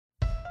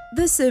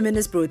This sermon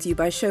is brought to you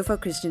by Shofar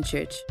Christian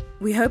Church.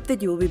 We hope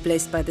that you will be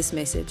blessed by this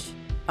message.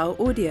 Our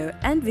audio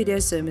and video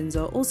sermons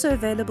are also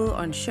available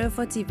on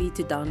Shofar TV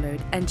to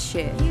download and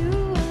share.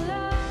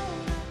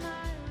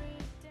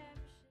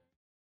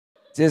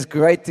 Just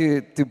great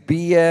to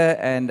be here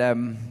and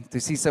to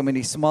see so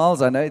many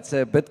smiles. I know it's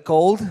a bit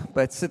cold,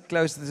 but sit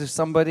close to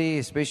somebody,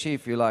 especially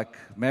if you're like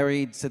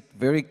married, sit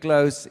very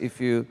close.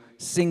 If you're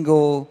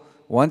single,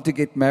 want to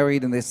get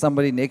married, and there's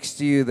somebody next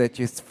to you that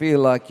you feel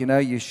like,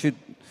 you should,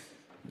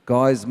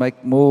 guys,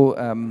 make more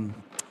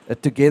a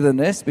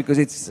togetherness, because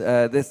it's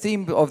the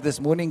theme of this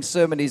morning's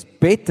sermon is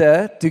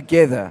better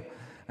together.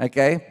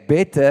 Okay,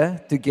 better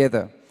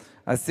together.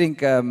 I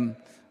think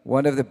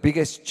one of the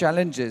biggest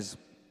challenges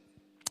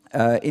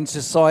in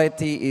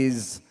society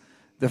is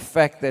the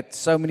fact that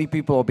so many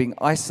people are being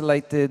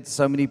isolated,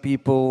 so many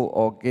people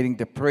are getting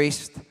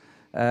depressed.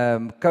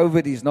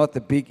 COVID is not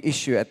the big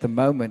issue at the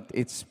moment.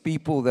 It's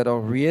people that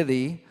are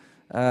really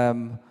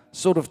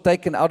sort of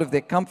taken out of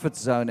their comfort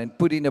zone and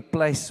put in a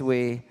place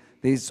where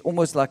there's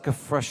almost like a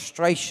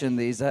frustration.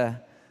 There's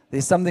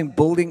something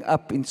building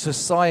up in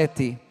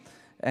society.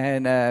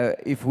 And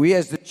if we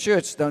as the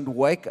church don't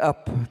wake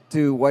up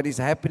to what is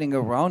happening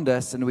around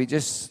us, and we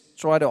just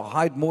try to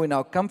hide more in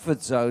our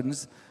comfort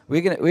zones,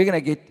 we're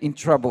gonna get in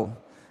trouble,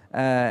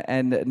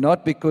 and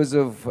not because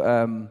of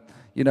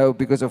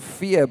because of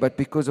fear, but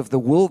because of the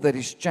world that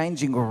is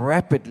changing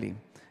rapidly.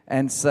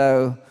 And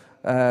so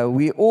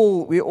we're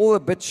all a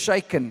bit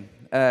shaken,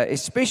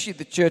 especially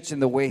the church in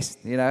the West,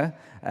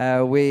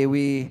 where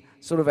we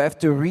sort of have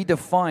to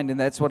redefine, and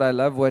that's what I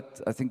love.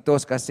 What I think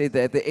Tosca said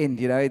at the end.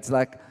 It's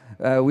like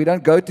we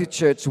don't go to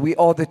church; we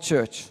are the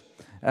church.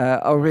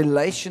 Our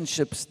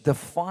relationships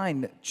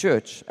define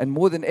church, and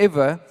more than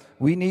ever,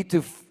 we need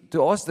to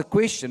ask the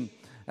question: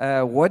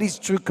 what is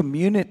true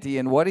community,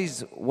 and what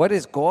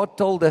has God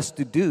told us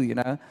to do?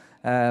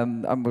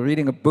 I'm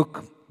reading a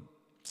book.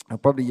 I'll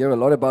probably hear a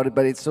lot about it,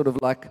 but it's sort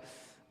of like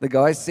the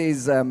guy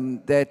says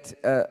that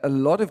a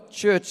lot of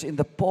church in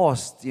the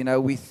past,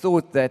 we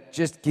thought that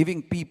just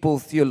giving people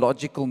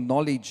theological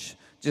knowledge,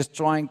 just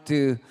trying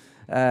to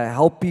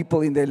help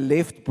people in their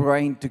left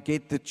brain to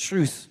get the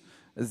truth,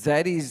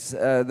 that is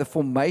the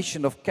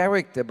formation of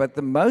character. But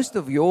the most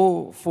of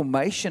your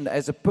formation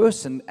as a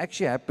person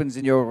actually happens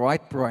in your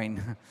right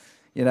brain.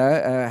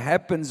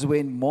 Happens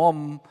when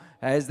mom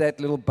has that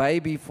little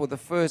baby for the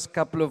first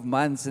couple of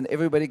months, and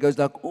everybody goes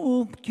like,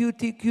 "Oh,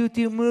 cutie,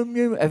 cutie."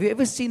 Have you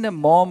ever seen a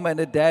mom and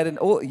a dad? And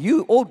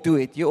you all do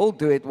it. You all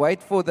do it.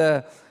 Wait for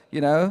the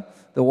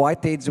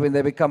whiteheads when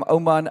they become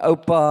Oma and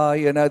Opa.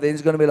 Then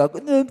it's going to be like,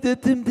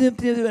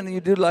 and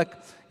you do like.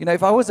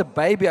 If I was a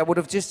baby, I would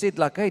have just said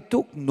like, "Hey,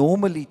 talk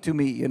normally to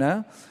me,"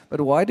 But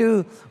why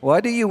do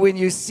you, when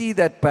you see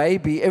that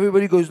baby,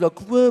 everybody goes like,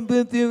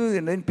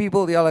 and then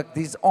people, they're like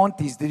these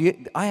aunties.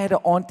 I had an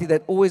auntie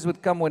that always would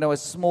come when I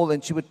was small,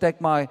 and she would take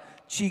my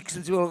cheeks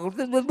and she would,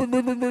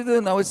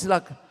 and I was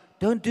like,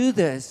 "Don't do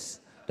this.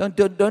 Don't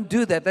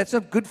do that. That's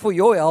not good for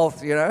your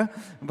health,"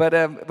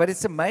 But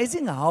it's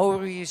amazing how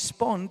we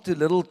respond to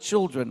little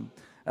children.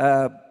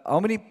 How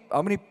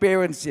many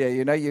parents here,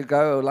 you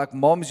go, like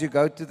moms, you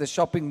go to the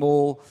shopping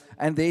mall,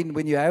 and then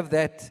when you have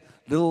that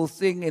little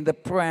thing in the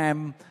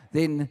pram,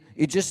 then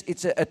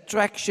it's an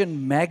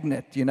attraction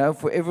magnet,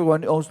 for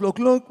everyone else. Look,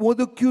 what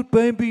a cute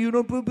baby,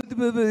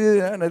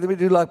 and then we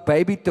do like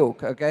baby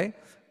talk, okay?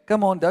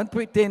 Come on, don't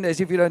pretend as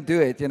if you don't do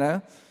it,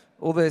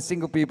 All the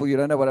single people, you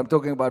don't know what I'm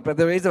talking about, but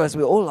the rest of us,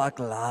 we all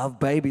love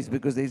babies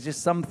because there's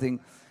just something,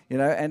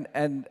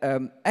 and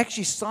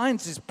actually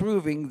science is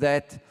proving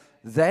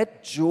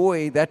that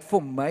joy, that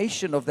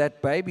formation of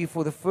that baby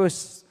for the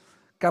first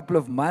couple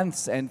of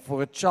months, and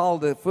for a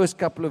child the first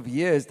couple of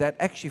years, that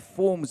actually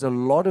forms a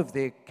lot of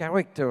their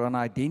character and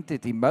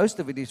identity. Most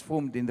of it is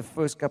formed in the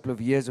first couple of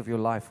years of your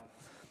life.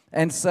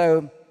 And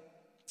so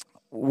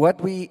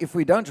if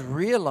we don't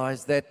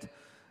realize that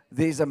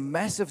there's a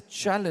massive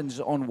challenge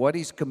on what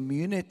is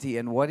community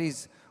and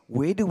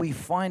where do we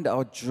find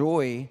our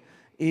joy,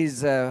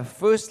 is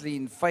firstly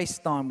in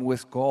FaceTime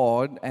with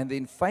God, and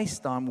then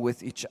FaceTime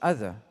with each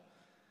other.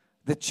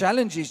 The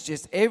challenge is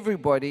just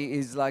everybody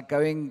is like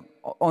going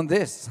on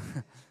this.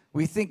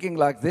 We're thinking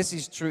like this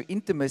is true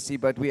intimacy,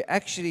 but we're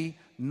actually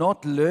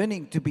not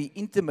learning to be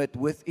intimate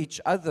with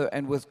each other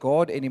and with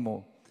God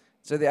anymore.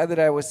 So the other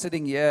day I was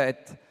sitting here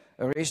at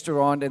a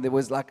restaurant, and there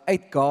was like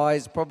 8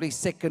 guys, probably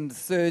second,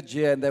 third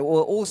year, and they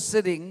were all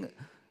sitting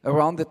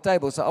around the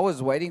table. So I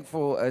was waiting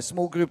for a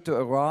small group to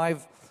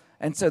arrive,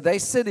 and so they're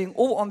sitting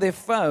all on their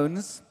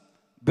phones,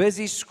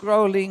 busy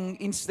scrolling,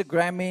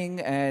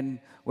 Instagramming, and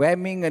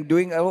whamming and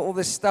doing all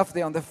this stuff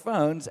there on the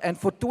phones. And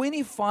for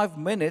 25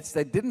 minutes,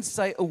 they didn't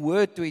say a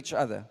word to each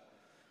other.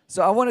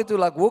 So I wanted to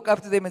like walk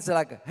up to them and say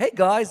like, "Hey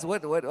guys,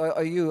 what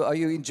are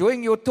you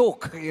enjoying your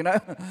talk?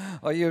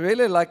 Are you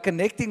really like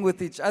connecting with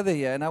each other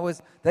here?" And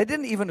they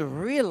didn't even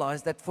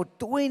realize that for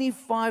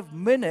 25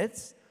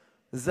 minutes,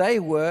 they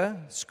were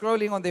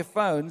scrolling on their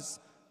phones,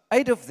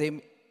 8 of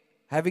them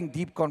having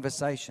deep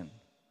conversation.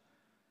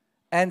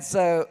 And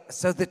so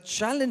the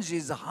challenge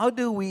is, how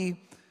do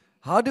we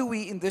how do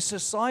we, in this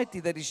society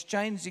that is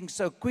changing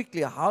so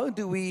quickly, how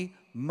do we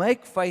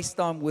make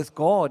FaceTime with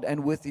God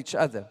and with each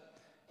other?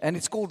 And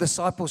it's called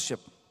discipleship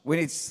when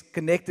it's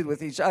connected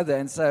with each other.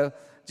 And so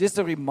just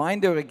a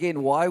reminder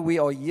again, why we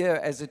are here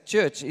as a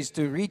church is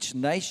to reach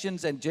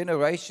nations and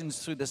generations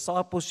through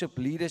discipleship,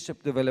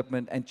 leadership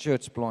development, and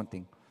church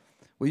planting.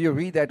 Will you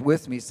read that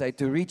with me? Say,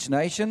 to reach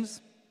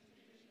nations.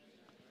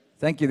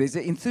 Thank you. There's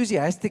an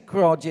enthusiastic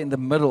crowd here in the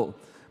middle,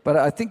 but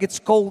I think it's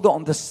colder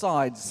on the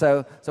sides.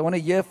 So I want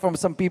to hear from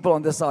some people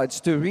on the sides.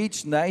 To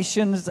reach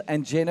nations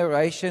and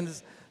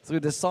generations through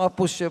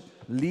discipleship,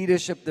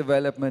 leadership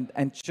development,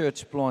 and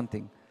church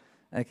planting.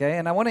 Okay,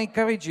 and I want to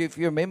encourage you, if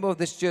you're a member of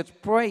this church,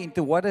 pray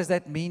into what does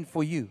that mean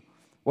for you?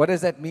 What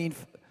does that mean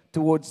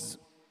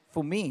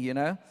for me, you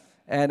know?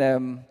 And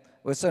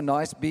it was so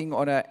nice being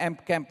on an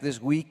AMP camp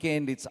this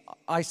weekend. It's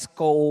ice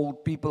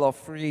cold, people are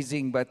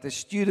freezing, but the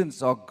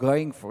students are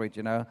going for it,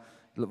 you know.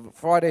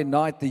 Friday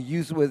night, the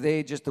youth were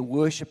there just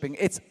worshiping.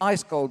 It's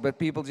ice cold, but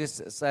people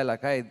just say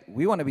like, hey,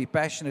 we want to be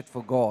passionate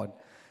for God,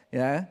 you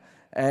know.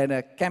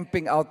 And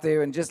camping out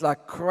there and just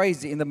like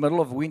crazy in the middle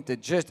of winter.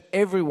 Just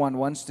everyone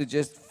wants to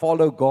just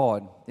follow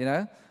God, you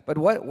know. But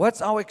what's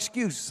our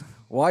excuse?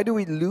 Why do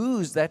we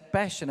lose that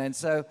passion? And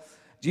so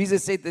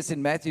Jesus said this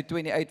in Matthew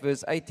 28,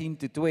 verse 18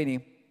 to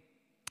 20.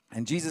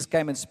 And Jesus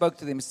came and spoke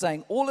to them,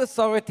 saying, all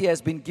authority has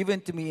been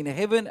given to me in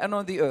heaven and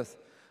on the earth.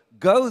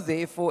 Go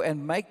therefore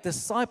and make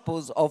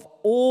disciples of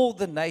all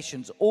the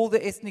nations, all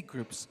the ethnic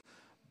groups,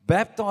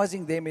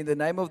 baptizing them in the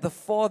name of the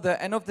Father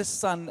and of the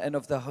Son and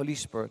of the Holy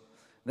Spirit.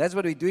 That's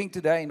what we're doing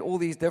today in all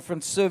these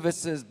different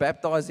services,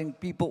 baptizing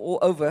people all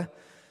over.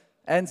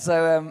 And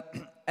so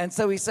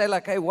we say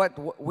like, hey,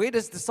 where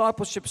does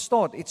discipleship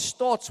start? It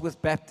starts with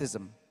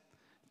baptism.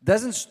 It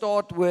doesn't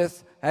start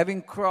with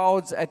having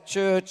crowds at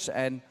church.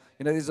 And,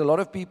 you know, there's a lot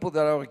of people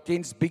that are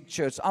against big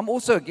church. I'm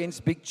also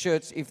against big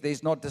church if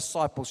there's not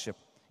discipleship,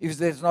 if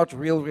there's not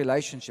real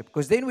relationship.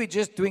 Because then we're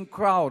just doing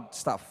crowd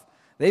stuff.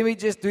 Then we're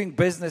just doing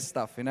business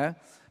stuff, you know.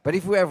 But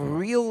if we have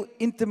real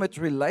intimate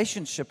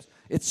relationships,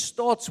 it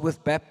starts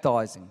with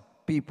baptizing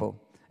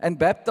people. And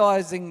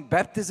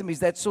baptism is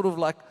that sort of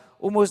like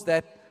almost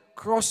that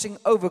crossing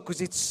over because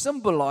it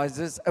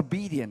symbolizes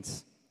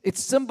obedience. It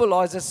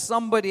symbolizes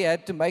somebody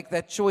had to make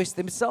that choice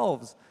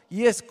themselves.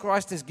 Yes,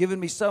 Christ has given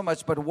me so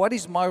much, but what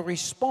is my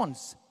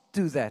response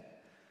to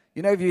that?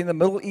 You know, if you're in the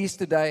Middle East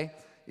today,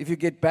 if you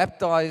get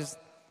baptized,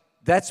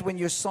 that's when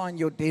you sign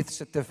your death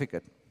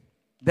certificate.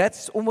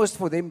 That's almost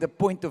for them the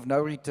point of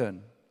no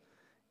return.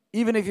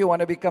 Even if you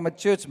want to become a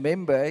church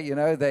member, you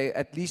know, they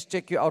at least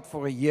check you out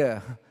for a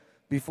year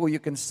before you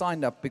can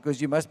sign up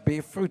because you must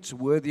bear fruits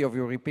worthy of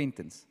your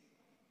repentance.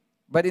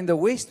 But in the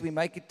West, we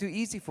make it too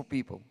easy for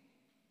people.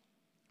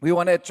 We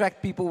want to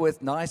attract people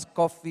with nice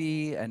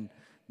coffee and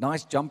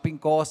nice jumping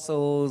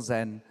castles.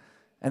 And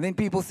then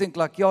people think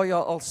like, yeah,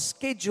 I'll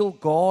schedule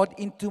God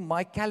into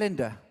my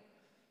calendar.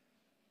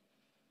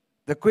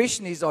 The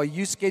question is, are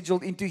you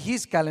scheduled into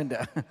His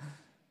calendar?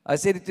 I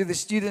said it to the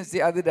students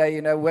the other day,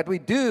 you know, what we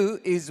do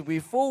is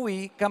before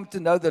we come to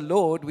know the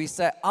Lord, we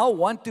say, I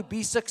want to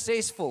be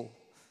successful.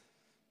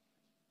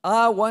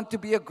 I want to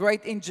be a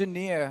great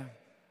engineer.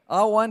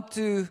 I want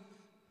to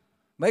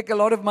make a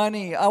lot of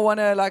money. I want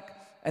to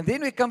and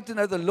then we come to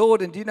know the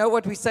Lord, and do you know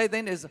what we say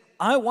then is,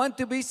 I want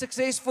to be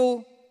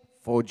successful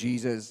for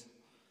Jesus.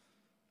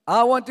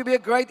 I want to be a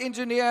great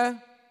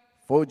engineer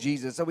for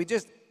Jesus. So we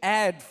just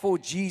add for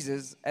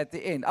Jesus at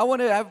the end. I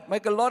want to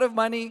make a lot of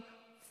money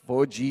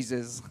for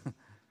Jesus.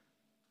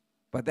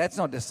 But that's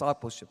not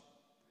discipleship.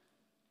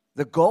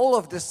 The goal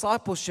of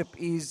discipleship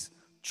is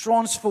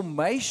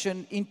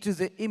transformation into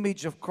the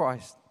image of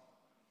Christ.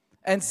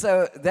 And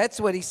so that's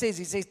what he says.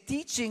 He says,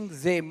 teaching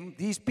them,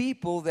 these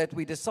people that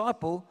we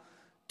disciple,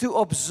 to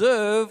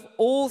observe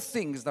all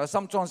things. Now,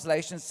 some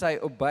translations say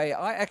obey.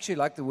 I actually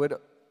like the word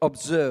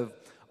observe.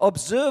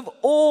 Observe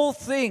all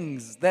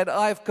things that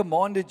I've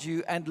commanded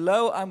you, and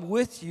lo, I'm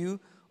with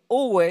you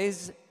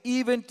always,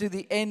 even to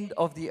the end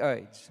of the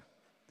age.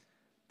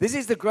 This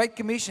is the Great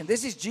Commission.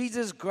 This is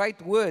Jesus'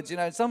 great words. You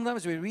know,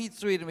 sometimes we read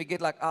through it and we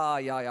get like,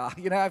 yeah.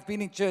 You know, I've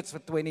been in church for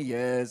 20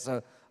 years,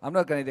 so I'm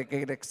not going to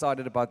get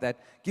excited about that.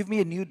 Give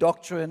me a new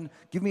doctrine.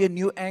 Give me a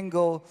new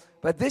angle.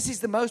 But this is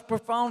the most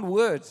profound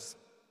words.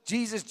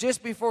 Jesus,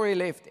 just before he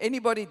left,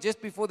 anybody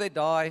just before they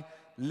die,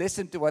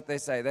 listen to what they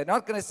say. They're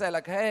not going to say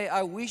like, hey,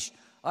 I wish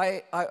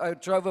I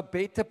drove a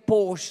better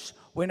Porsche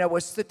when I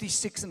was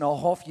 36 and a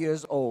half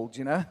years old,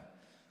 you know.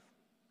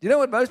 You know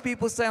what most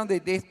people say on their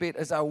deathbed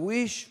is, I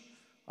wish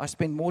I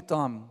spent more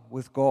time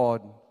with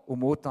God or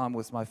more time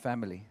with my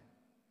family.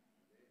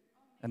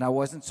 And I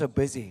wasn't so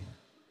busy,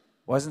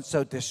 wasn't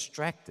so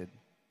distracted.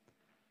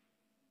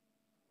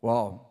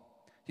 Wow.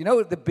 You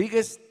know, the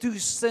biggest two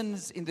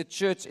sins in the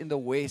church in the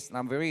West, and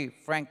I'm very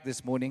frank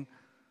this morning,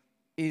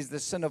 is the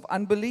sin of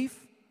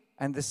unbelief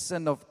and the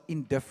sin of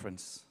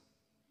indifference.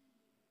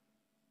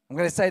 I'm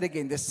going to say it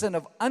again. The sin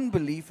of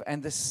unbelief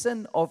and the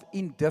sin of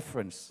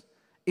indifference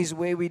is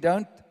where we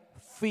don't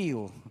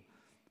feel.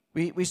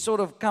 We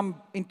sort of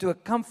come into a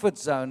comfort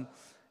zone.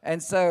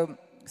 And so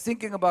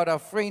thinking about our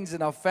friends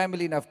and our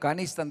family in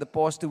Afghanistan the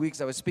past 2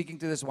 weeks. I was speaking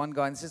to this one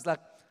guy and says like,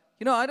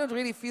 I don't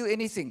really feel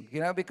anything,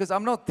 because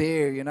I'm not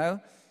there,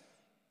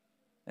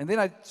 And then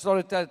I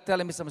started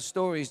telling me some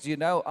stories. Do you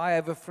know, I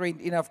have a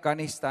friend in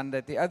Afghanistan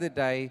that the other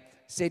day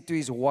said to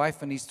his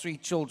wife and his 3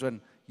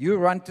 children, you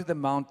run to the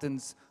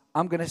mountains.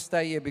 I'm going to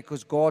stay here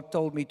because God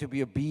told me to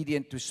be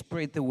obedient to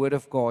spread the word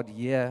of God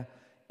here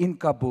in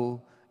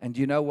Kabul. And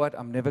you know what?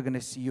 I'm never going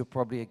to see you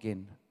probably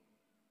again.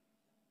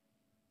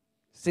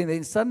 See,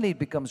 then suddenly it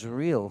becomes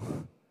real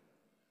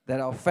that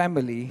our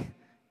family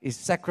is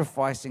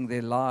sacrificing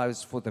their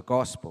lives for the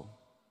gospel.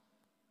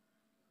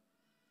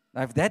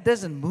 Now, if that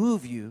doesn't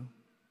move you,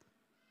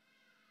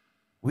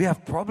 we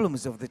have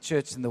problems of the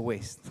church in the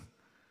West.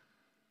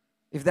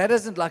 If that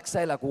doesn't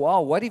say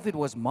wow, what if it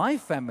was my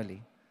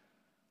family?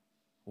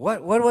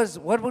 What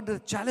would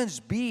the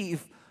challenge be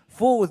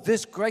for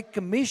this great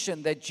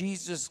commission that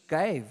Jesus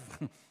gave?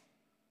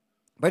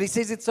 But he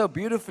says it so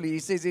beautifully. He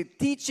says it,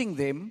 teaching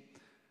them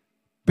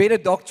better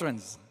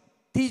doctrines,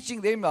 teaching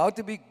them how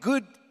to be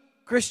good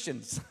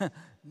Christians.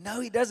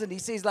 No, he doesn't. He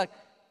says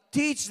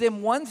teach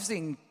them one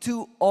thing,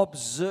 to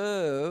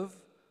observe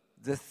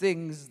the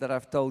things that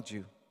I've told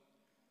you.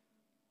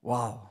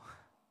 Wow.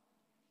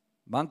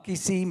 Monkey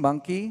see,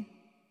 monkey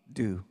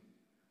do.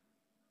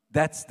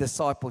 That's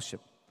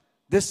discipleship.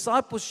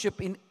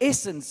 Discipleship in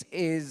essence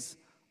is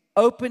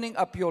opening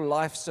up your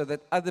life so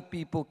that other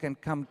people can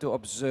come to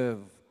observe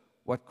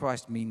what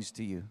Christ means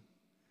to you.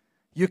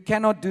 You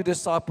cannot do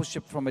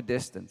discipleship from a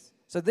distance.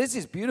 So this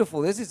is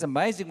beautiful. This is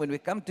amazing when we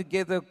come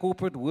together,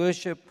 corporate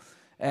worship,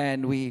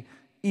 and we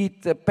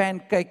eat the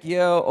pancake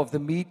here of the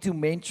Me Too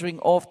mentoring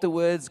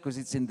afterwards because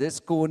it's in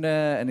this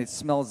corner and it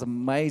smells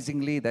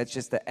amazingly. That's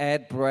just the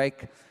ad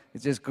break.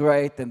 It's just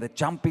great. And the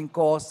jumping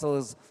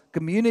castles.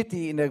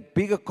 Community in a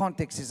bigger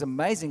context is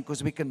amazing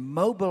because we can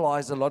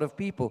mobilize a lot of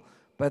people.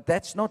 But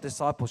that's not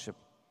discipleship.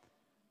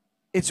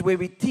 It's where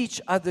we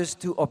teach others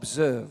to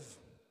observe.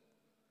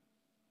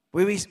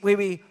 Where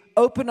we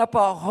open up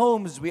our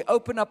homes, we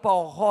open up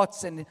our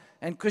hearts, and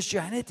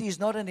Christianity is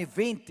not an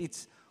event,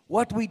 it's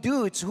what we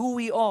do, it's who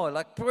we are.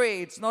 Like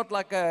prayer, it's not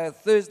like a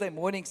Thursday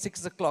morning,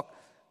 6 o'clock.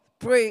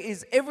 Prayer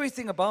is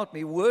everything about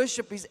me.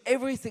 Worship is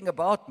everything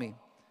about me.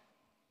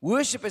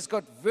 Worship has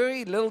got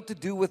very little to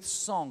do with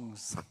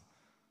songs.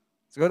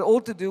 It's got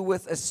all to do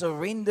with a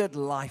surrendered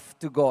life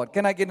to God.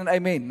 Can I get an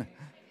amen?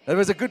 That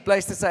was a good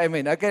place to say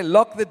amen. Okay,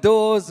 lock the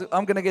doors.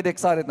 I'm going to get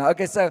excited now.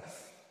 Okay, so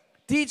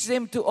teach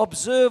them to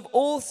observe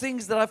all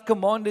things that I've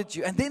commanded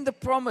you. And then the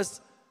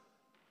promise,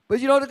 but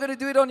you're not going to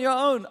do it on your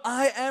own.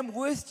 I am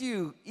with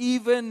you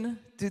even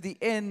to the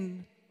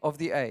end of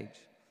the age.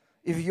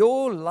 If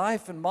your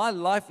life and my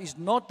life is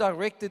not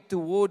directed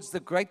towards the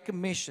Great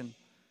Commission,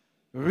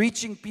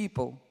 reaching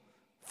people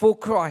for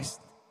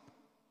Christ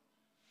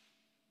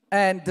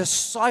and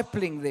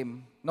discipling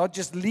them, not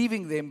just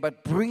leaving them,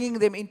 but bringing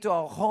them into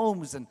our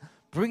homes and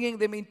bringing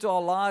them into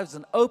our lives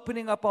and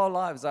opening up our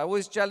lives. I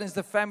always challenge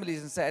the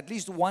families and say at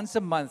least once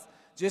a month,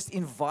 just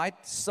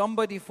invite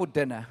somebody for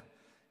dinner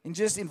and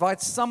just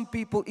invite some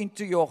people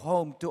into your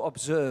home to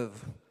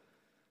observe.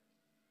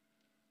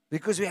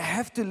 Because we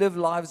have to live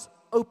lives,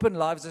 open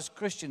lives as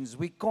Christians.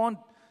 We can't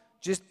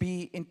just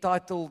be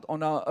entitled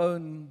on our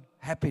own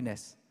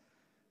happiness.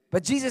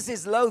 But Jesus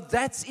says, lo,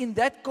 that's in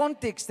that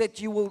context that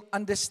you will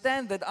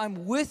understand that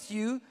I'm with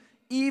you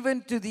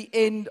even to the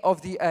end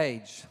of the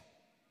age.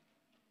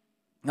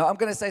 Now, I'm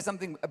going to say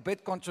something a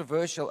bit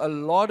controversial. A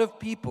lot of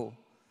people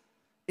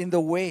in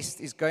the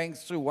West is going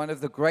through one of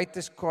the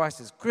greatest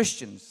crises,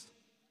 Christians,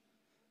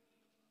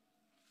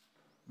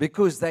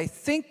 because they're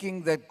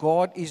thinking that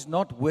God is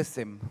not with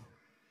them.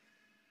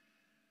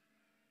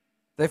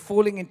 They're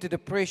falling into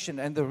depression,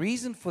 and the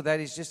reason for that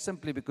is just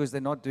simply because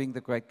they're not doing the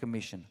Great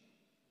Commission.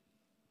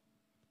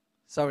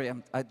 Sorry,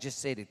 I just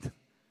said it.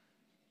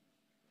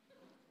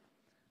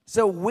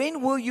 So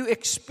when will you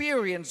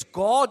experience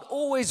God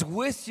always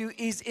with you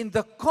is in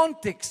the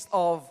context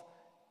of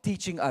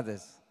teaching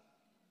others.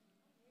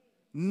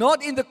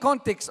 Not in the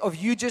context of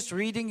you just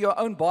reading your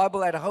own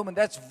Bible at home, and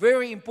that's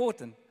very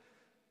important.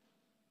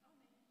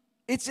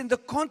 It's in the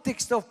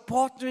context of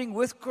partnering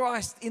with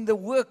Christ in the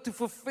work to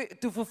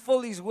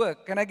fulfill His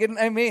work. Can I get an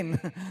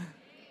amen?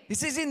 He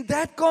says, in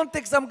that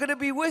context, I'm going to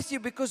be with you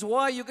because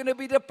why? You're going to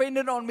be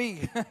dependent on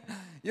me.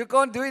 You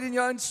can't do it in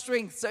your own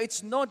strength. So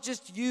it's not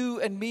just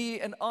you and me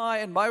and I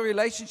and my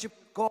relationship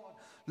with God.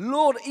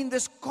 Lord, in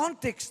this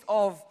context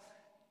of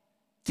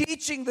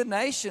teaching the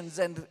nations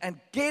and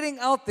getting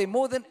out there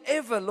more than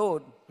ever,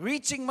 Lord,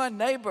 reaching my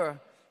neighbor,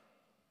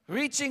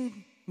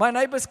 reaching my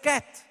neighbor's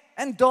cat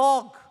and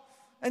dog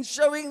and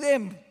showing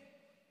them,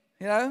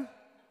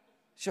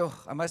 Sure,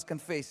 I must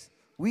confess,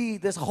 we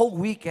this whole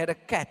week had a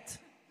cat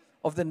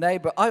of the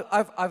neighbor.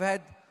 I've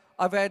had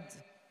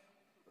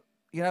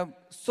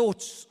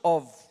thoughts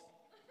of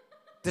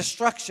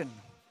destruction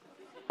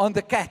on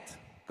the cat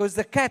because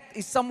the cat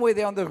is somewhere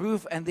there on the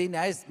roof and then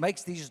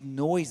makes these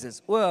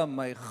noises. Oh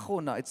my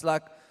chona! It's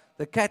like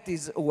the cat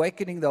is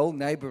awakening the whole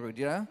neighborhood,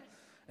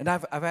 And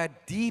I've had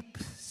deep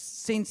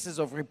senses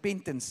of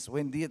repentance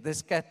when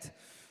this cat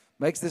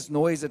makes this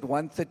noise at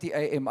 1:30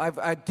 a.m. I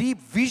have deep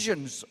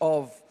visions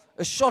of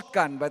a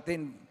shotgun, but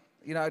then,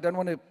 I don't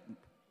want to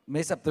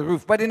mess up the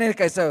roof. But in any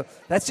case, so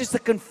that's just a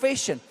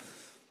confession.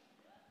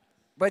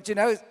 But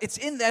it's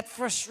in that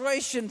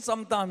frustration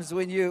sometimes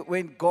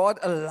when God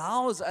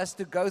allows us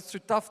to go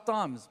through tough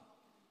times.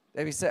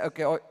 That we say,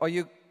 okay, are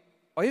you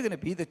going to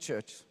be the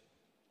church?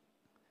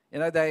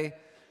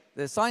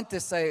 The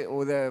scientists say,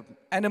 or the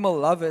animal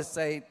lovers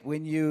say,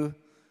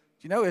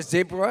 a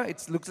zebra,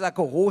 it looks like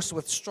a horse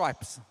with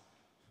stripes.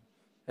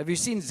 Have you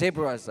seen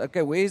zebras?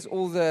 Okay, where's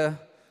all the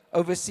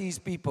overseas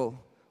people?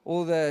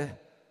 All the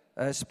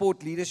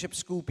sport leadership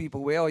school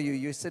people? Where are you?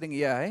 You're sitting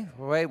here,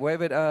 eh?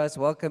 Wave at us,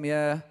 welcome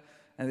here.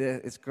 And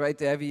it's great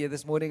to have you here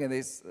this morning. And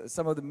there's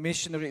some of the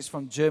missionaries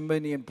from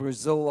Germany and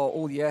Brazil are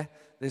all here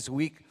this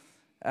week,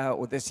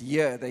 or this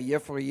year. They're here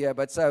for a year.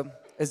 But so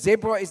a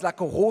zebra is like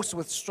a horse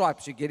with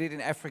stripes. You get it in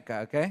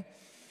Africa, okay?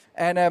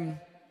 And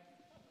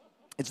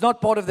it's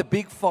not part of the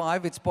Big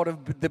Five. It's part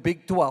of the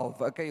Big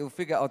 12. Okay, you'll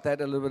figure out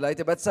that a little bit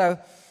later. But so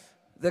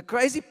the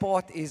crazy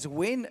part is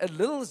when a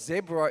little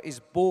zebra is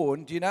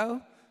born, do you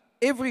know?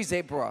 Every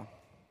zebra,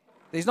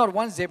 there's not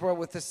one zebra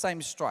with the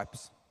same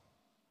stripes.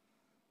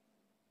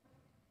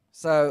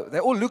 So they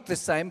all look the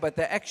same, but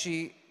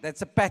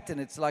that's a pattern.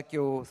 It's like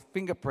your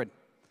fingerprint.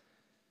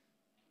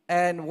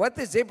 And what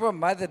the zebra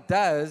mother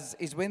does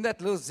is when that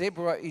little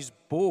zebra is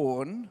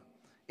born,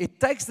 it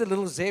takes the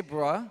little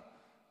zebra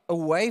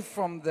away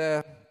from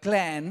the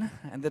clan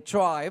and the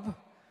tribe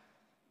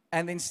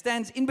and then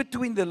stands in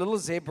between the little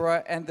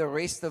zebra and the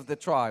rest of the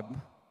tribe.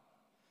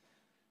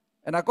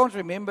 And I can't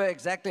remember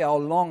exactly how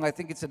long. I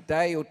think it's a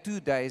day or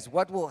 2 days.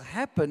 What will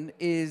happen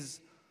is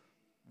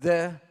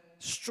the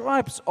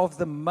stripes of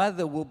the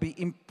mother will be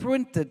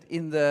imprinted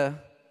in the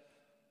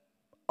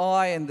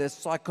eye and the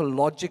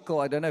psychological,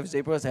 I don't know if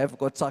zebras have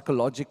got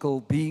psychological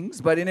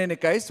beings, but in any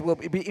case, will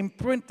be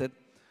imprinted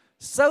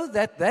so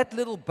that that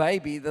little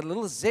baby, the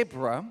little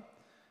zebra,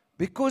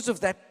 because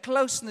of that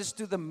closeness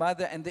to the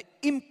mother and the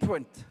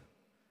imprint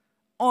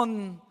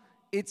on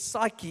its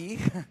psyche,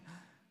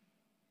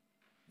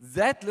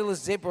 that little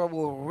zebra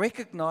will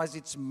recognize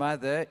its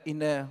mother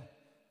in a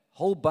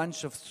whole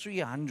bunch of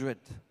 300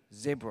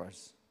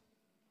 zebras.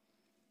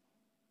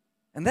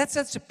 And that's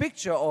such a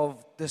picture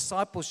of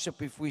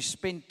discipleship if we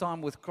spend time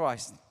with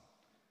Christ.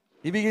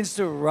 He begins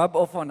to rub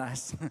off on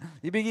us.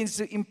 He begins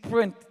to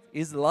imprint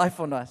His life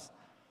on us.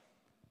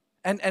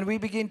 And we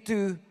begin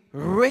to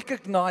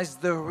recognize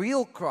the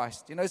real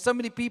Christ. So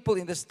many people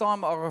in this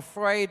time are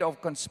afraid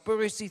of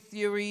conspiracy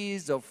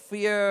theories, of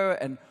fear,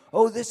 and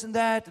this and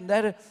that and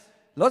that.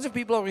 Lots of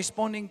people are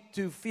responding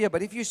to fear.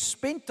 But if you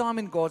spend time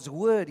in God's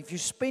Word, if you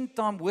spend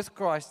time with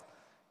Christ,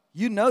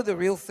 you know the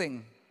real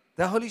thing.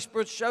 The Holy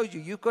Spirit shows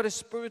you. You've got a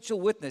spiritual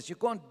witness. You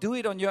can't do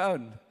it on your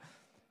own.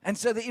 And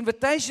so the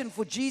invitation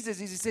for Jesus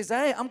is He says,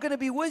 hey, I'm going to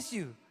be with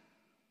you.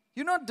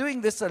 You're not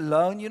doing this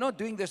alone. You're not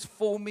doing this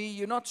for me.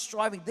 You're not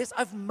striving.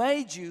 I've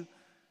made you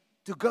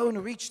to go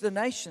and reach the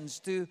nations,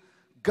 to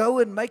go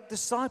and make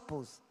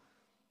disciples.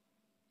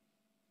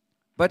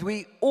 But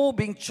we all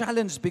being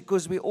challenged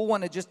because we all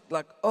want to just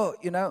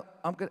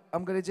I'm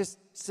going to just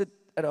sit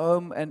at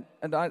home and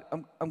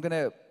I'm going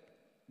to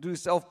do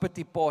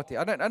self-pity party.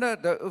 I don't know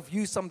if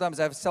you sometimes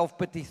have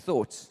self-pity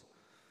thoughts.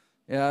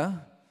 Yeah,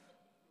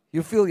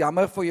 you feel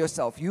jammer for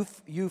yourself.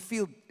 You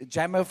feel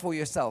jammer for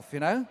yourself.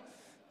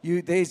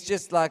 There's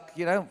just like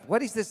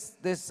what is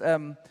this?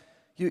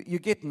 You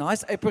get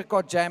nice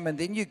apricot jam and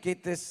then you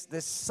get this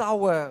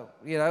sour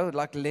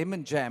like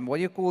lemon jam. What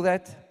do you call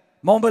that?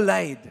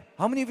 Marmalade.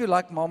 How many of you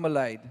like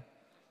marmalade?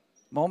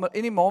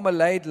 Any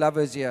marmalade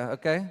lovers here?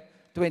 Okay,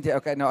 20.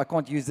 Okay, no, I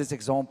can't use this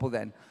example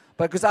then.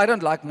 Because I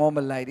don't like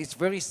marmalade. It's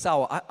very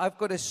sour. I've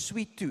got a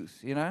sweet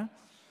tooth,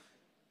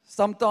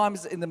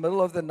 Sometimes in the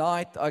middle of the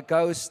night, I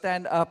go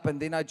stand up and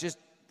then I just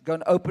go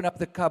and open up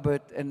the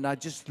cupboard and I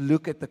just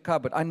look at the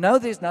cupboard. I know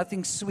there's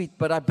nothing sweet,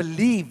 but I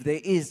believe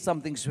there is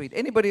something sweet.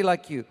 Anybody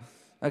like you?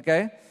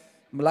 Okay?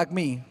 Like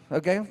me?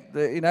 Okay?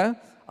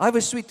 I have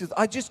a sweet tooth.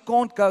 I just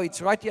can't go. It's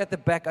right here at the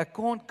back. I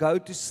can't go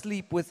to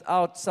sleep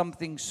without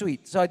something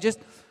sweet. So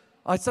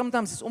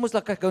sometimes it's almost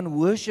like I go and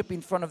worship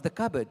in front of the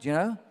cupboard,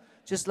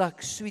 Just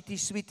like sweetie,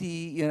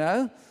 sweetie,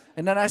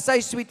 And then I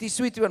say sweetie,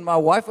 sweetie, and my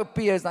wife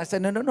appears, and I say,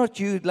 no, not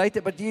you,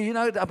 later, but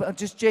I'm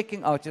just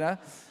checking out,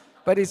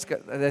 But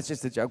that's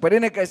just a joke. But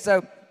in any case,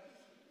 so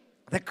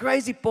the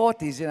crazy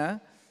part is,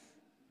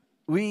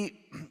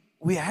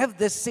 we have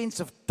this sense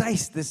of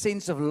taste, this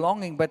sense of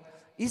longing, but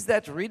is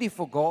that really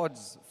for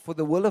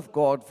the will of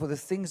God, for the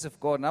things of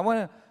God? And I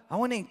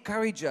want to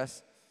encourage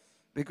us,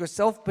 because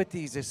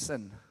self-pity is a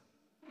sin.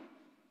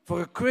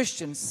 For a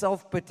Christian,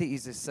 self-pity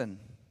is a sin.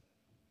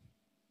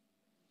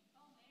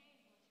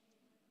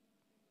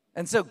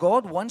 And so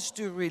God wants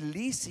to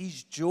release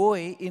His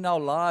joy in our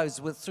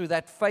lives through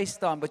that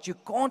FaceTime, but you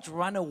can't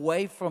run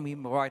away from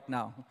Him right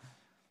now.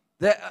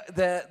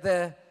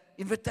 The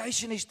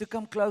invitation is to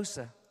come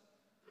closer.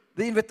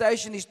 The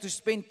invitation is to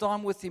spend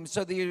time with Him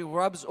so that He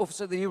rubs off,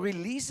 so that He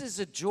releases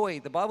a joy.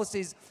 The Bible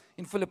says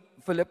in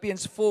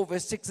Philippians 4,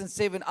 verse 6 and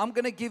 7, I'm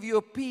going to give you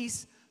a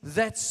peace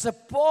that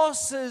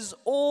surpasses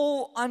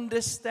all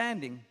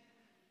understanding.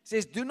 It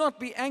says, do not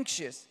be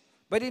anxious,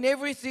 but in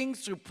everything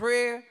through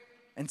prayer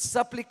and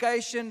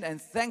supplication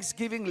and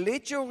thanksgiving,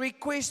 let your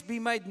requests be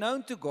made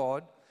known to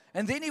God,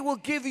 and then He will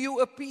give you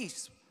a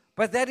peace.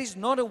 But that is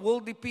not a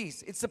worldly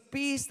peace. It's a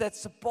peace that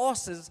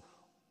surpasses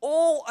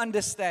all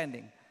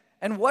understanding.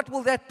 And what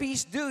will that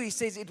peace do? He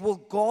says it will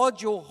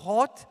guard your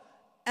heart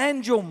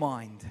and your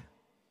mind.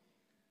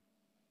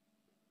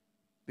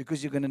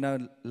 Because you're going to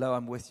know, lo,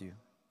 I'm with you.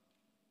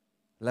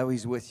 Lo,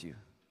 He's with you.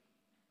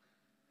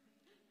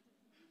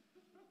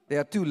 There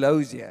are two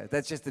lows here.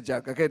 That's just a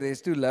joke. Okay,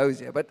 there's two lows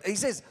here. But he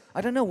says,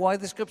 I don't know why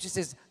the scripture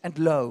says, and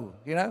lo,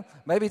 you know.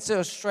 Maybe it's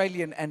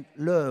Australian, and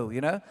lo,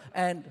 you know.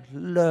 And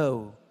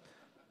lo.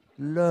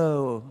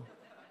 Lo.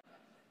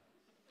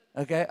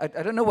 Okay, I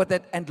don't know what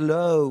that and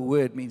lo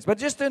word means. But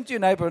just turn to your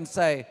neighbor and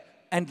say,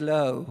 and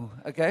lo,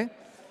 okay.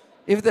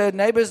 If the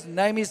neighbor's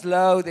name is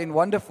Lo, then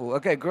wonderful.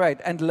 Okay, great.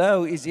 And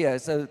Lo is here.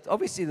 So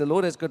obviously the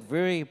Lord has got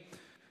very,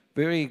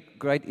 very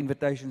great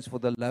invitations for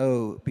the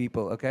low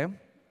people, okay?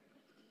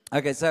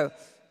 Okay, so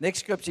next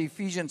scripture,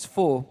 Ephesians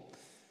 4.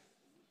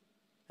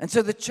 And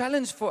so the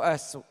challenge for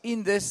us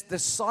in this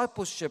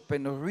discipleship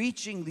and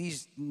reaching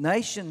these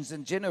nations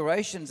and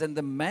generations and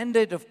the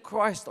mandate of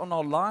Christ on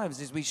our lives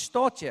is we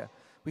start here.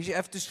 We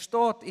have to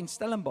start in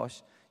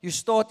Stellenbosch. You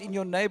start in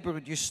your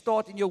neighborhood. You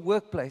start in your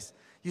workplace.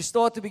 You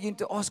start to begin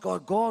to ask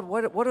God,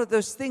 what are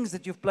those things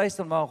that you've placed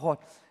on my heart?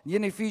 And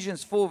in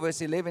Ephesians 4, verse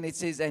 11, it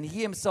says, and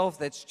He Himself,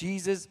 that's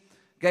Jesus,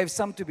 gave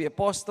some to be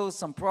apostles,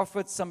 some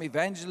prophets, some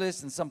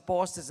evangelists, and some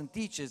pastors and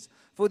teachers,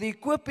 for the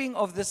equipping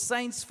of the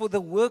saints for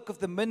the work of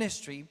the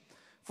ministry,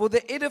 for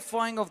the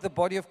edifying of the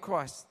body of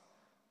Christ,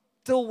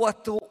 till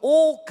what? Till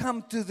all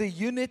come to the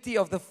unity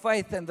of the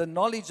faith and the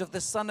knowledge of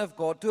the Son of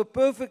God, to a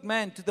perfect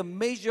man, to the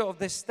measure of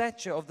the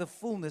stature of the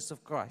fullness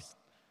of Christ.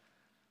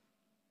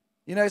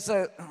 You know,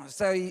 so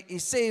he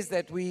says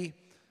that we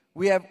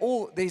have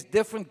all these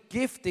different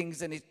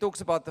giftings, and he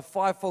talks about the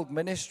fivefold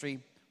ministry,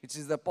 which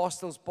is the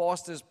apostles,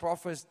 pastors,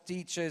 prophets,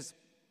 teachers,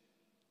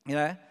 you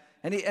know,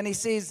 and he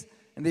says,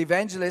 and the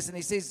evangelists, and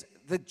he says,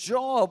 the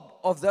job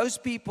of those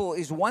people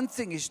is one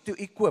thing, is to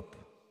equip.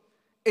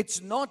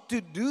 It's not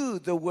to do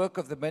the work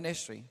of the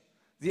ministry.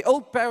 The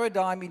old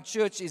paradigm in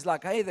church is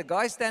like, hey, the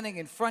guy standing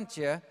in front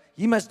here,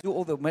 he must do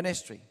all the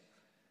ministry.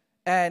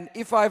 And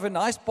if I have a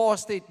nice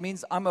pastor, it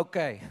means I'm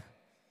okay.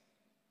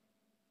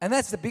 And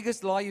that's the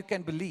biggest lie you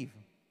can believe.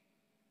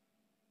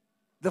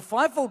 The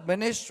fivefold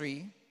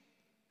ministry,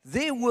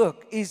 their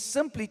work is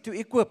simply to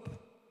equip.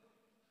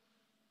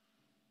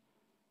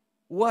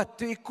 What?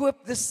 To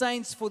equip the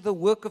saints for the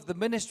work of the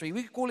ministry.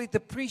 We call it the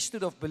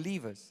priesthood of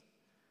believers.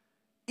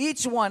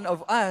 Each one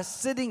of us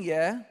sitting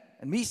here,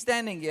 and me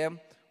standing here,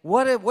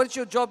 what's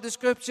your job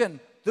description?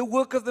 The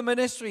work of the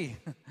ministry.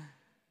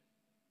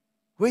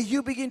 Where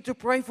you begin to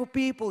pray for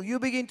people, you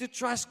begin to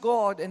trust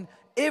God, and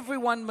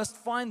everyone must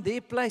find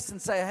their place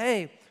and say,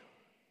 hey,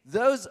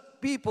 those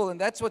people,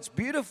 and that's what's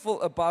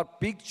beautiful about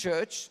big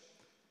church,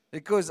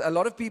 because a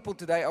lot of people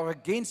today are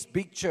against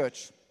big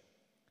church.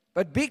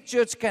 But big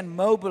church can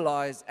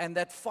mobilize, and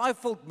that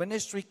fivefold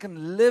ministry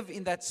can live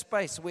in that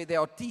space where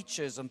there are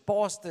teachers and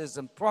pastors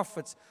and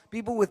prophets,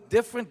 people with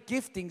different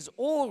giftings,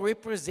 all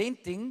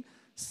representing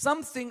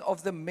something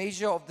of the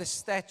measure of the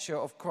stature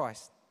of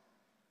Christ.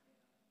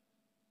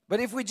 But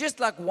if we're just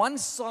like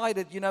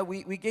one-sided, you know,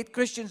 we get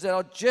Christians that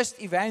are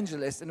just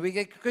evangelists, and we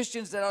get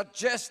Christians that are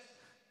just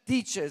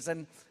teachers,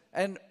 and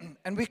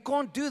we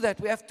can't do that.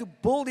 We have to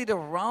build it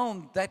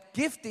around that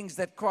giftings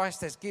that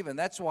Christ has given.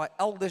 That's why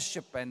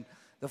eldership and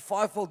the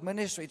fivefold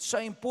ministry, it's so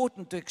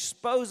important to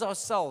expose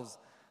ourselves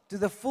to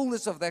the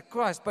fullness of that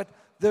Christ. But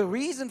the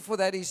reason for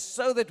that is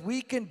so that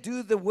we can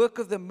do the work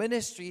of the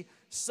ministry,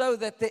 so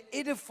that the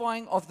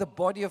edifying of the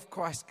body of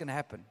Christ can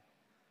happen.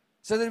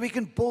 So that we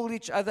can build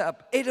each other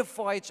up,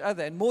 edify each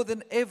other. And more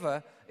than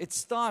ever,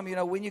 it's time, you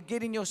know, when you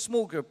get in your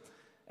small group,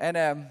 and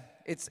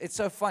it's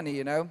so funny,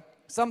 you know.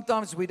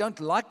 Sometimes we don't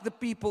like the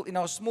people in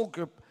our small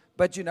group,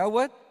 but you know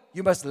what?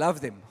 You must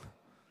love them.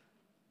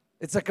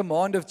 It's a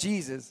command of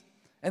Jesus.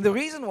 And the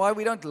reason why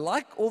we don't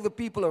like all the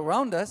people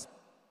around us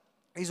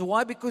is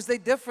why? Because they're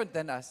different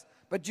than us.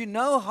 But you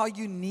know how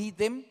you need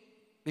them?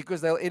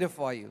 Because they'll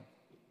edify you.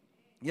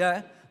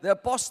 Yeah? The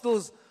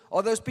apostles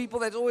are those people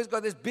that's always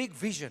got this big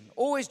vision,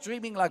 always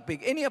dreaming like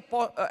big. Any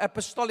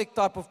apostolic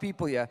type of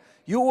people here,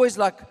 you always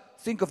like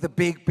think of the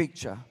big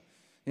picture.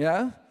 You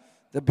know?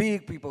 The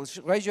big people.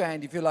 Raise your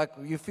hand if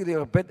you feel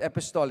you're a bit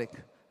apostolic.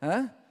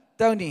 Huh?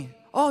 Tony.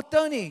 Oh,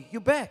 Tony,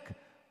 you're back.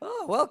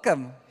 Oh,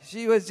 welcome.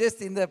 She was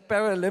just in the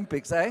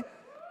Paralympics, eh?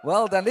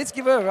 Well done. Let's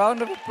give her a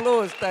round of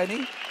applause,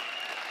 Tony.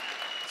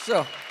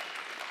 So,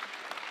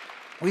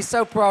 we're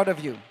so proud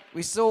of you.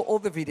 We saw all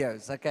the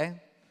videos, okay?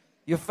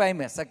 You're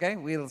famous, okay?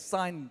 We'll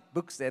sign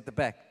books there at the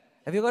back.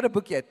 Have you got a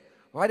book yet?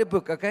 Write a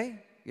book,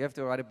 okay? You have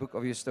to write a book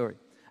of your story.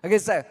 Okay,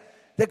 so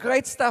the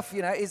great stuff,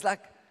 you know, is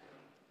like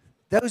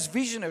those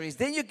visionaries.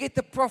 Then you get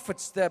the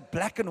prophets, the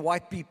black and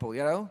white people,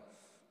 you know?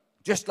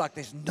 Just like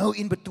there's no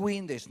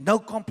in-between, there's no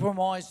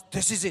compromise.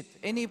 This is it.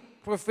 Any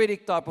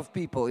prophetic type of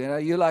people. You know,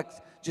 you like,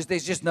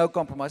 there's just no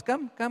compromise.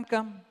 Come,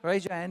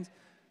 raise your hands.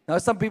 Now,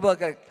 some people are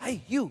going,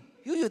 hey, you,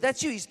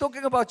 that's you. He's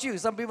talking about you.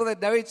 Some people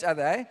that know each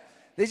other, eh?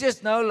 There's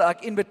just no,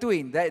 like, in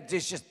between.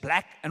 There's just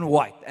black and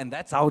white, and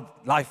that's how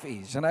life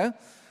is, you know?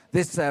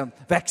 This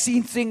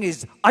vaccine thing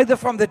is either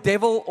from the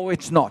devil or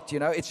it's not, you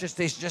know?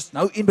 There's just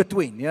no in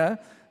between, you know?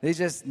 There's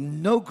just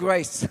no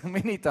grace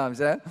many times,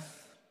 eh?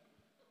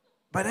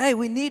 But hey,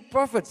 we need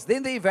prophets.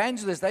 Then the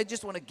evangelists, they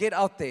just want to get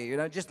out there, you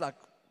know, just like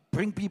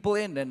bring people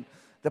in. And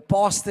the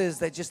pastors,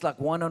 they just like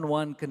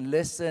one-on-one can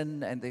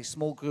listen, and their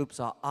small groups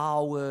are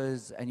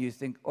hours, and you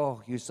think,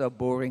 oh, you're so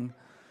boring.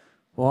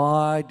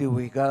 Why do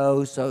we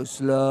go so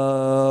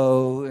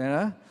slow, you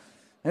know?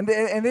 And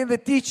then the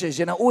teachers,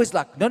 you know, always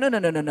like, no,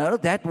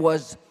 that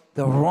was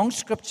the wrong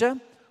scripture,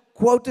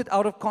 quoted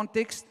out of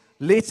context.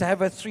 Let's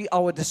have a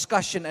 3-hour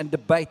discussion and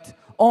debate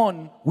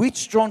on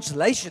which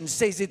translation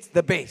says it's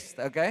the best,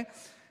 okay?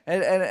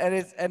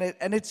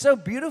 And it's so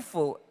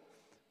beautiful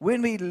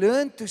when we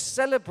learn to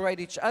celebrate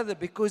each other,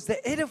 because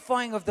the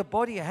edifying of the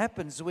body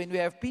happens when we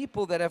have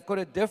people that have got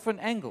a different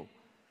angle.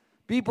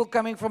 People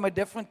coming from a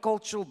different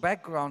cultural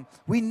background.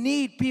 We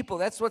need people.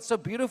 That's what's so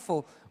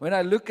beautiful. When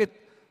I look at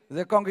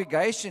the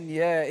congregation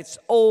here, it's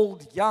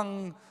old,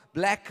 young,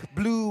 black,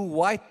 blue,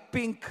 white,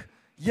 pink,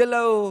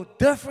 yellow,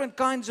 different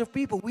kinds of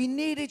people. We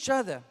need each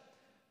other.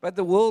 But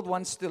the world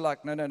wants to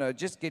like, no,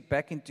 just get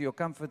back into your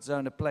comfort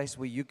zone, a place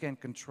where you can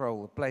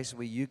control, a place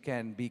where you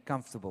can be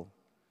comfortable.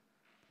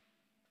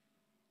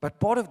 But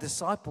part of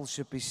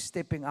discipleship is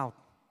stepping out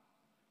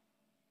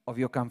of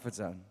your comfort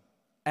zone.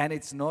 And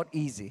it's not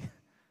easy,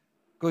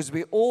 because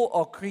we all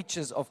are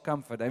creatures of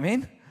comfort.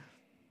 Amen?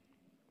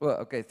 Well,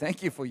 okay,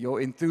 thank you for your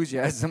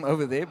enthusiasm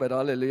over there, but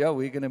hallelujah,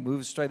 we're going to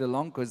move straight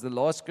along, because the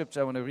last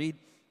scripture I want to read,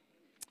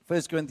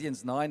 1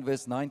 Corinthians 9,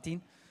 verse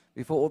 19.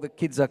 Before all the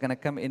kids are going to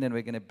come in and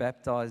we're going to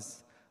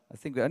baptize. I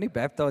think we're only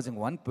baptizing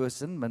one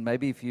person, but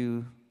maybe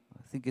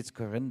I think it's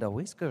Corinda.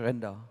 Where's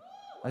Corinda?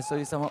 I saw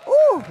you somewhere.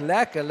 Oh,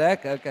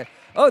 lekker, okay.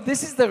 Oh,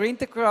 this is the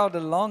renter crowd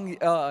along.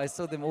 Oh, I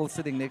saw them all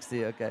sitting next to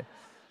you.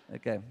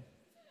 Okay.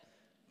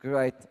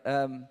 Great.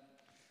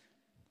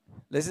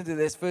 Listen to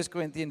this, 1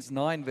 Corinthians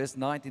 9, verse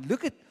 19.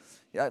 Look at,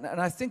 and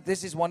I think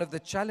this is one of the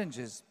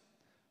challenges.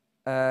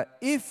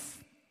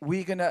 If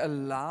we're going to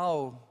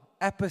allow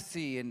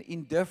apathy and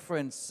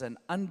indifference and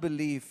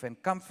unbelief and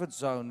comfort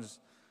zones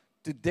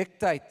to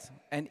dictate,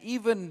 and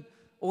even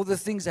all the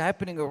things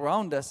happening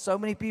around us, so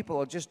many people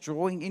are just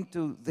drawing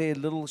into their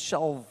little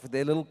shelf,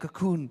 their little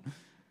cocoon.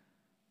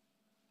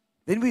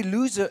 Then we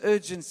lose our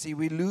urgency,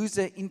 we lose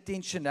our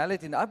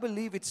intentionality. And I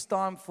believe it's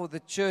time for the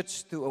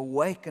church to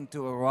awake and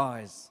to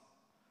arise.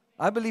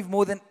 I believe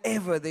more than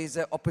ever there's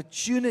an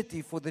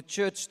opportunity for the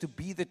church to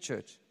be the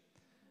church,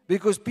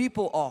 because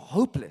people are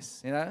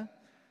hopeless, you know.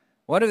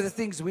 One of the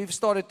things we've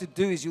started to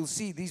do is, you'll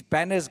see these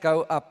banners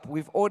go up.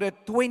 We've ordered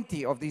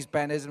 20 of these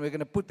banners, and we're going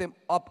to put them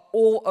up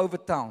all over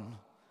town.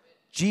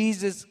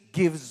 Jesus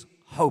gives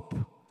hope.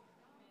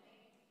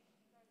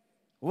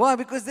 Why?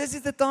 Because this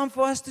is the time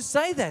for us to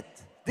say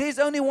that. There's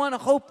only one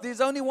hope.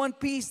 There's only one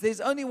peace. There's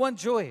only one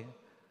joy.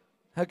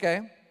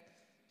 Okay?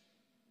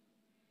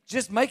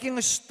 Just making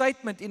a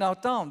statement in our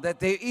town that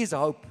there is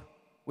hope,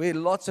 where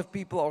lots of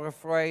people are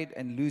afraid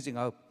and losing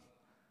hope.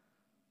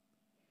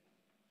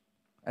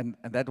 And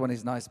that one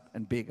is nice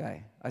and big, eh?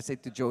 I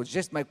said to George,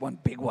 just make one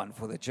big one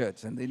for the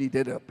church. And then he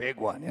did a big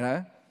one, you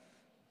know.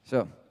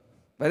 So,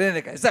 but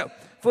anyway, so,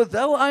 for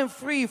though I am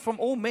free from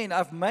all men,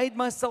 I've made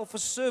myself a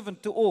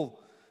servant to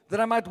all,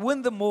 that I might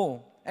win them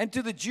all. And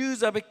to the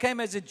Jews I became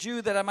as a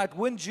Jew, that I might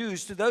win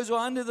Jews. To those who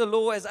are under the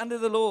law, as under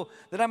the law,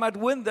 that I might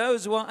win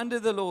those who are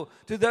under the law.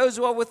 To those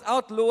who are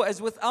without law,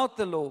 as without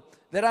the law,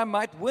 that I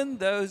might win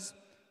those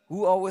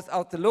who are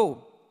without the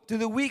law. To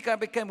the weak I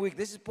became weak.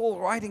 This is Paul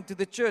writing to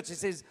the church. He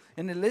says,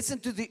 and listen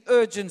to the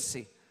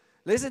urgency.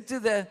 Listen to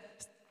the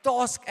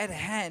task at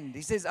hand.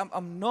 He says,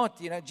 I'm not,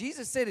 you know,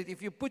 Jesus said it.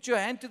 If you put your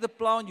hand to the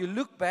plow and you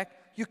look back,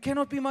 you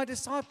cannot be my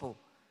disciple.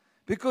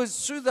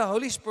 Because through the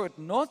Holy Spirit,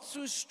 not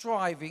through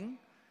striving,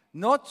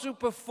 not through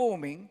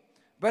performing,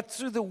 but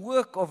through the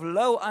work of,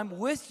 lo, I'm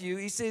with you.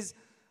 He says,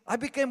 I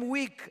became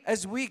weak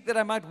that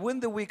I might win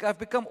the weak. I've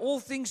become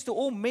all things to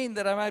all men,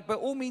 that I might by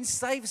all means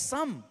save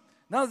some.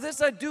 Now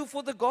this I do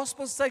for the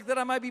gospel's sake, that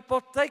I may be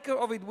partaker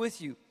of it with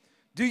you.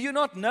 Do you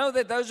not know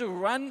that those who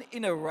run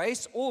in a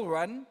race all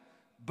run,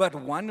 but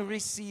one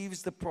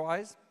receives the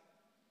prize?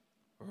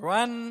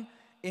 Run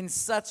in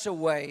such a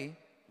way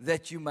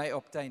that you may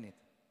obtain it.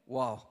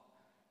 Wow.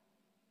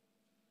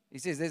 He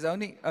says there's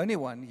only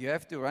one. You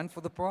have to run for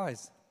the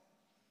prize.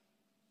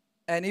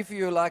 And if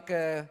you're like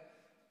a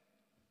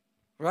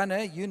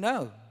runner, you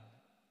know.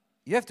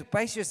 You have to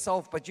pace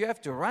yourself, but you have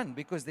to run,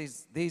 because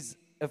there's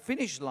a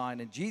finish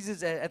line, and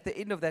Jesus at the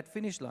end of that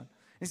finish line.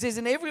 He says,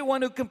 and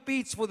everyone who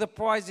competes for the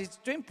prize is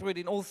temperate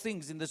in all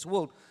things in this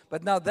world.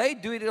 But now they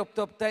do it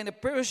to obtain a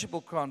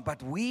perishable crown,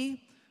 but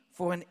we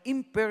for an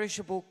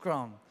imperishable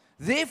crown.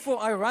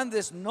 Therefore I run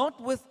this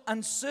not with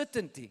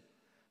uncertainty.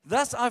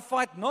 Thus I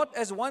fight not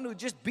as one who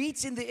just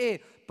beats in the air,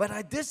 but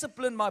I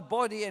discipline my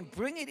body and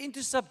bring it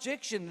into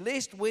subjection,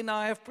 lest when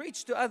I have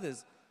preached to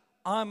others,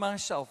 I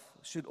myself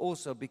should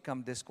also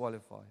become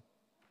disqualified.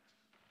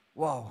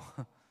 Wow.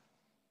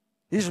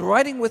 He's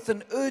writing with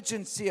an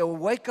urgency, a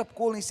wake-up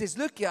call. He says,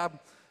 look, yeah,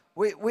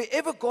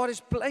 wherever God has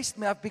placed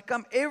me, I've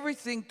become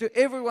everything to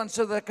everyone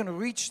so that I can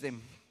reach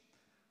them.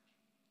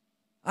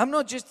 I'm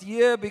not just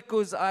here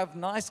because I have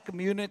nice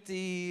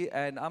community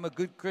and I'm a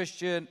good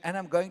Christian and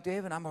I'm going to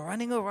heaven. I'm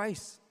running a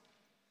race.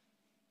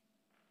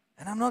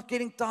 And I'm not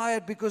getting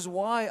tired because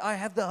why? I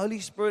have the Holy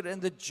Spirit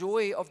and the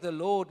joy of the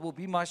Lord will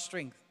be my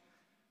strength.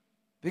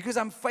 Because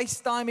I'm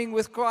FaceTiming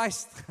with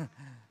Christ.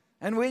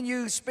 And when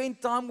you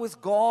spend time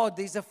with God,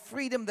 there's a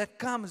freedom that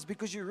comes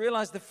because you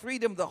realize the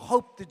freedom, the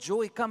hope, the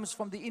joy comes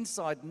from the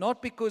inside,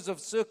 not because of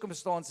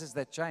circumstances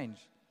that change.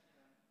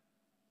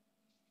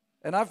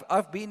 And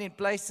I've been in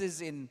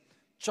places in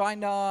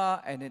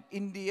China and in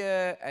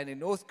India and in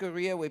North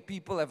Korea where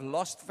people have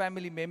lost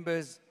family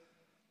members,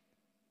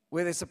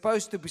 where they're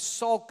supposed to be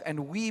sulk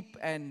and weep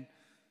and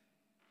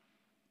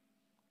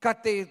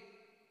cut their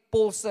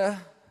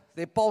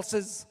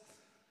pulses.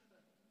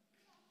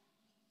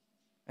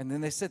 And then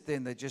they sit there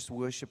and they just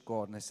worship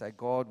God and they say,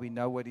 God, we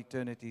know what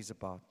eternity is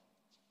about.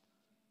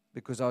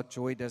 Because our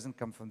joy doesn't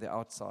come from the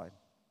outside.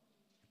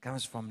 It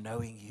comes from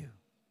knowing you.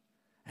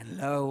 And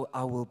lo,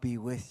 I will be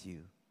with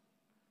you,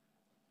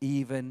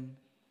 even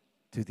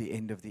to the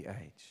end of the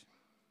age.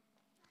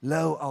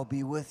 Lo, I'll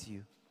be with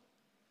you.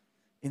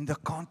 In the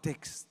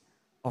context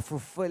of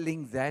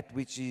fulfilling that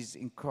which is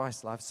in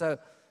Christ's life. So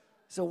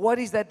what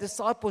is that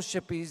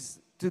discipleship? Is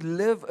to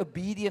live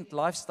obedient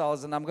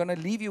lifestyles. And I'm going to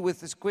leave you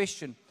with this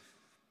question.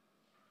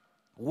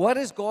 What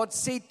has God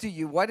said to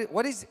you? What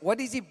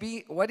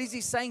is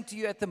He saying to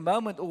you at the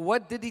moment? Or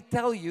what did He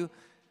tell you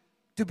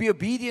to be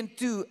obedient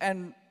to?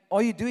 And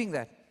are you doing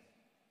that?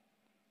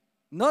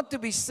 Not to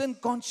be sin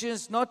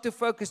conscious, not to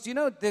focus. You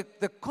know,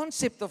 the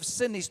concept of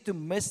sin is to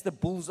miss the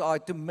bullseye,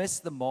 to miss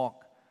the mark.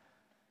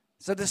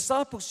 So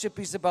discipleship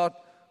is about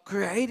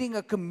creating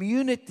a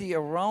community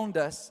around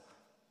us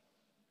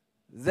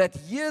that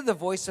hear the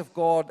voice of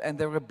God and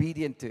they're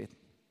obedient to it.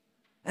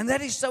 And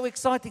that is so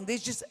exciting.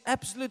 There's just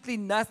absolutely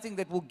nothing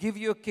that will give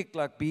you a kick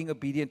like being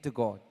obedient to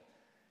God.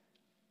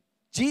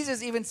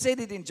 Jesus even said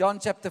it in John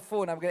chapter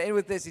 4, and I'm going to end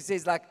with this. He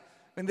says, like,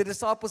 when the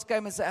disciples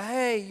came and said,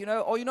 hey, you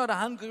know, are you not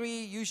hungry?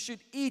 You should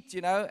eat,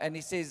 you know. And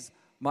He says,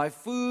 my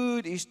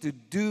food is to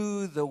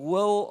do the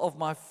will of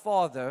my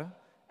Father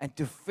and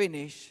to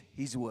finish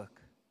His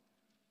work.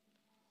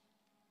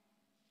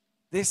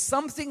 There's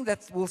something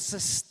that will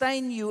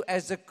sustain you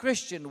as a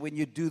Christian when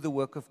you do the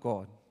work of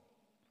God.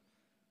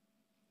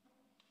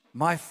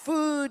 My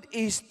food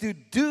is to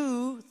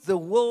do the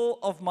will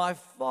of my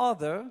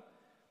Father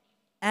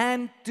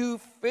and to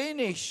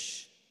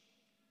finish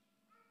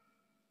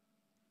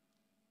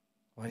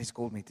what He's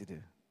called me to do.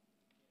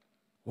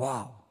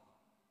 Wow.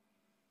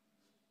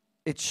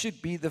 It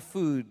should be the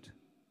food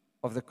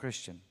of the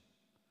Christian.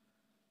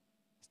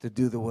 It's to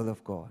do the will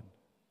of God.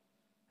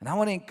 And I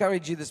want to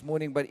encourage you this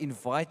morning, but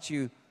invite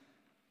you.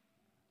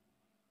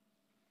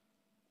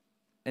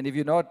 And if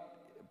you're not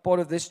part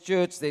of this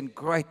church, then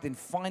great. Then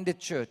find a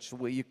church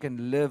where you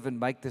can live and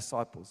make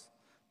disciples.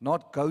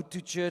 Not go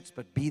to church,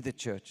 but be the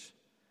church.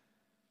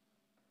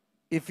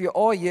 If you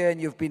are here and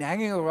you've been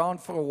hanging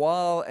around for a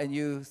while and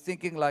you're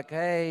thinking like,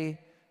 hey,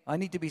 I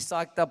need to be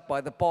psyched up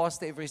by the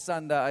pastor every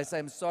Sunday, I say,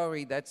 I'm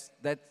sorry,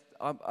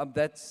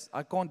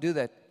 I can't do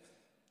that.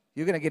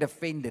 You're going to get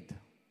offended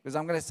because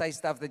I'm going to say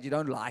stuff that you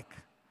don't like.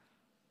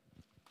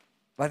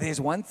 But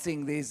there's one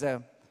thing, there's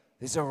a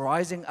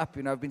rising up.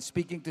 You know, I've been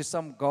speaking to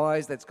some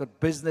guys that's got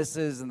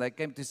businesses, and they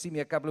came to see me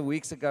a couple of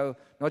weeks ago,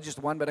 not just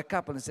one, but a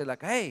couple, and said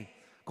like, hey,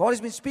 God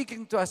has been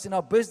speaking to us in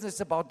our business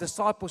about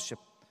discipleship.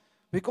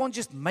 We can't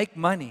just make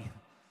money.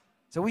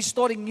 So we're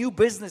starting new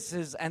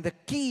businesses, and the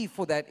key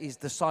for that is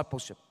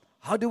discipleship.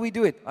 How do we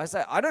do it? I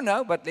say, I don't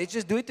know, but let's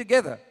just do it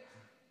together.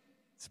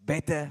 It's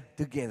better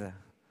together.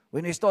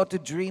 When we start to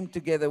dream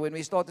together, when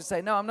we start to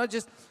say, no, I'm not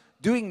just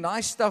doing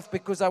nice stuff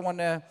because I want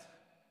to,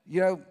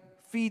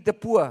 feed the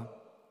poor.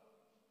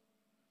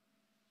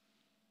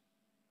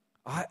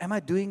 Am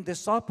I doing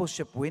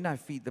discipleship when I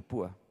feed the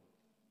poor?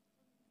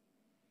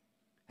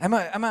 Am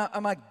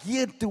I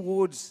geared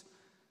towards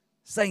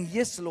saying,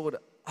 yes, Lord,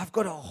 I've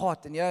got a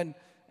heart. And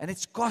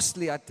it's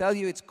costly. I tell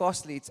you, it's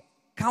costly. It's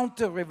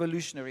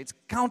counter-revolutionary. It's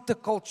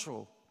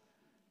counter-cultural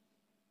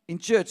in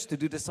church to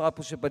do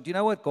discipleship. But you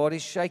know what? God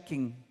is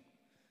shaking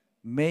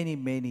many,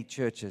 many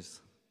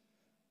churches.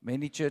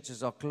 Many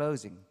churches are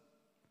closing.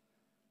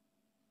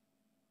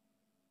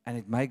 And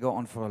it may go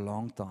on for a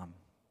long time.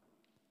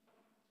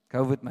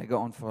 COVID may go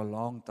on for a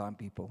long time,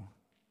 people.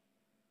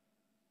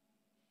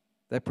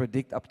 They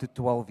predict up to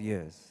 12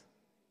 years.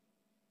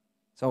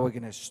 So we're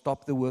going to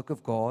stop the work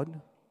of God.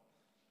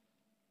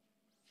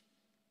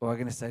 Or we're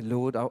going to say,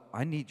 Lord,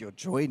 I need your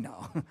joy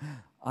now.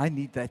 I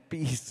need that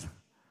peace.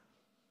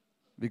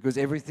 Because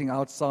everything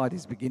outside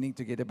is beginning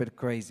to get a bit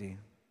crazy.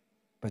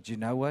 But you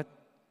know what?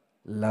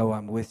 Lo,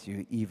 I'm with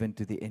you even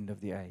to the end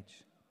of the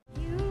age.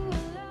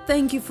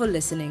 Thank you for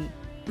listening.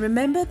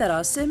 Remember that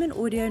our sermon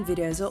audio and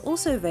videos are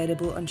also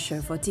available on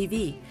Shofar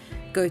TV.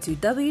 Go to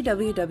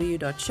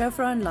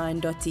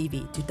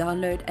www.shofaronline.tv to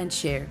download and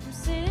share.